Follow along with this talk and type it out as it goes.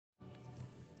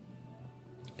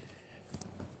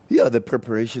Yeah, the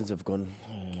preparations have gone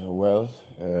well.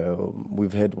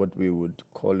 We've had what we would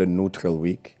call a neutral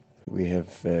week. We have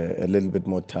a little bit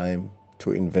more time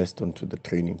to invest onto the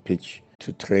training pitch,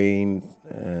 to train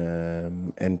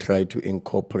and try to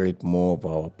incorporate more of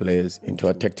our players into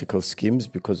our tactical schemes,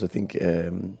 because I think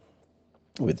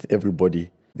with everybody,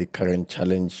 the current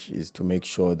challenge is to make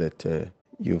sure that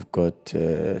you've got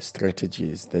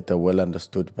strategies that are well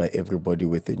understood by everybody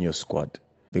within your squad,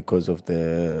 because of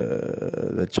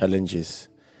the challenges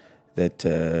that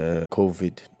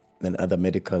COVID and other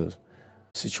medical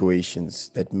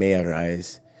situations that may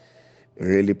arise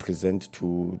really present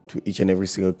to each and every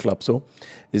single club. So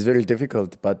it's very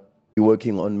difficult, but we're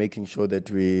working on making sure that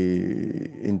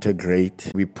we integrate,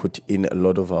 we put in a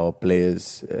lot of our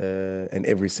players and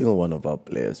every single one of our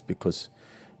players, because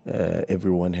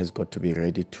everyone has got to be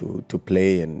ready to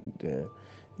play and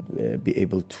be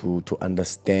able to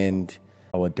understand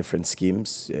our different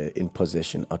schemes in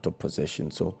possession, out of possession.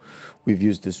 So we've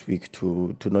used this week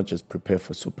to not just prepare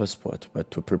for Supersport, but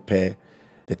to prepare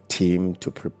the team, to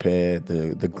prepare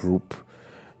the group,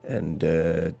 and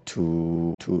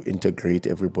to integrate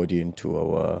everybody into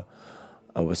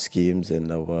our schemes and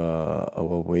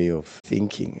our way of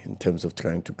thinking in terms of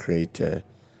trying to create a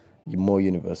more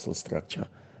universal structure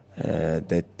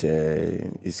that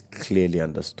is clearly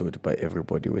understood by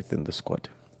everybody within the squad.